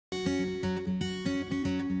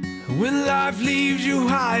When life leaves you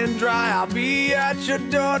high and dry, I'll be at your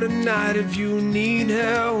door tonight if you need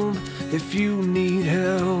help, if you need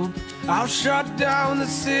help. I'll shut down the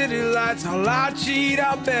city lights, I'll lie, cheat,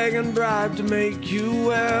 I'll beg and bribe to make you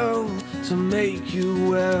well, to make you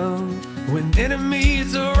well. When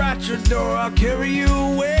enemies are at your door, I'll carry you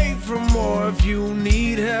away from war if you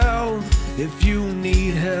need help, if you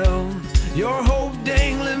need help. Your hope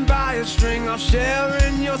dangling by a string, I'll share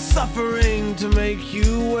in your suffering to make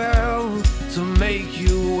you well, to make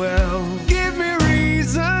you well. Give me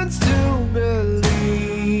reasons to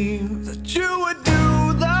believe that you would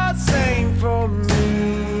do the same for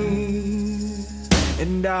me,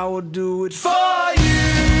 and I will do it for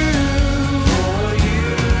you, for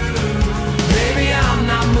you. Baby, I'm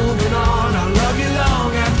not moving on, I'll love you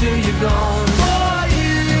long after you're gone.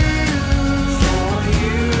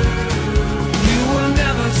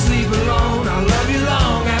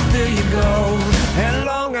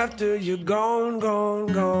 After you're gone, gone,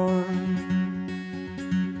 gone.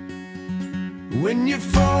 When you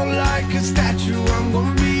fall like a statue, I'm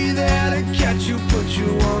gonna be there to catch you, put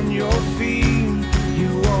you on your feet,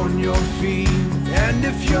 you on your feet. And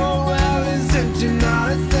if your well is empty,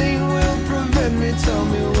 not a thing will prevent me. Tell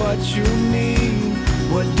me what you need,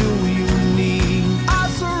 what do you need? I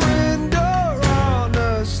surrender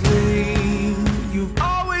honestly. You've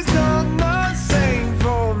always done the same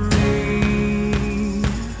for me,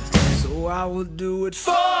 I will do it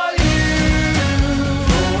for you,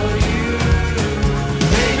 for you.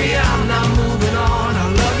 Baby, I'm not moving on,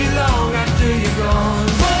 I'll love you long after you're gone.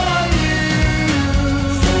 For you,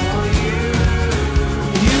 for you.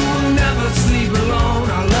 You will never sleep alone,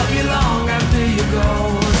 I'll love you long after you're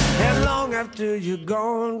gone, and long after you're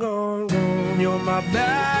gone, gone, gone. You're my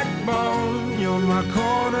backbone, you're my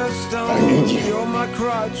cornerstone, you're my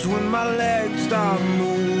crutch when my legs stop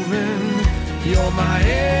moving. You're my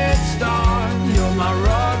head start, you're my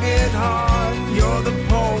rugged heart, you're the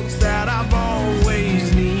pulse that I've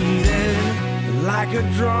always needed. Like a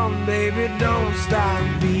drum, baby, don't stop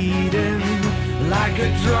beating. Like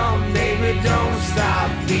a drum, baby, don't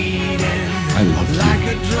stop beating. I love you. Like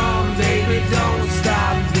a drum, baby, don't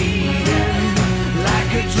stop beating.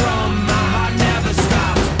 Like a drum, my heart never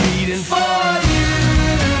stops beating. For you,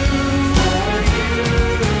 for you.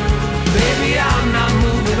 Baby, I'm not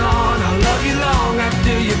moving on, I'll love you long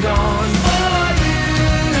after you're gone. For you,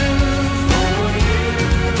 for you.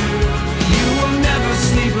 You will never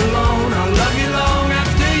sleep alone, I'll love you long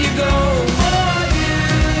after you go. For you,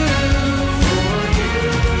 for you.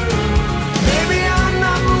 Baby, I'm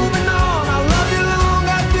not moving on, I'll love you long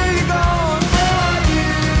after you're gone. For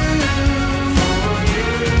you, for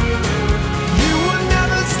you. You will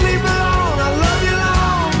never sleep alone, I'll love you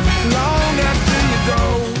long, long after you go.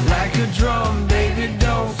 Like a drum, baby,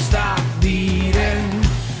 don't stop beating.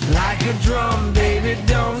 Like a drum, baby,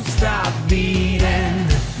 don't stop beating.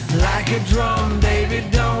 Like a drum, baby,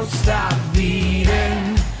 don't stop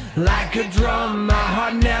beating. Like a drum, my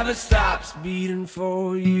heart never stops beating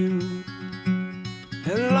for you.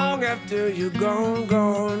 And long after you're gone,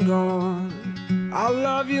 gone, gone, I'll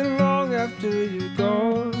love you long after you're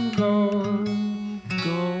gone, gone.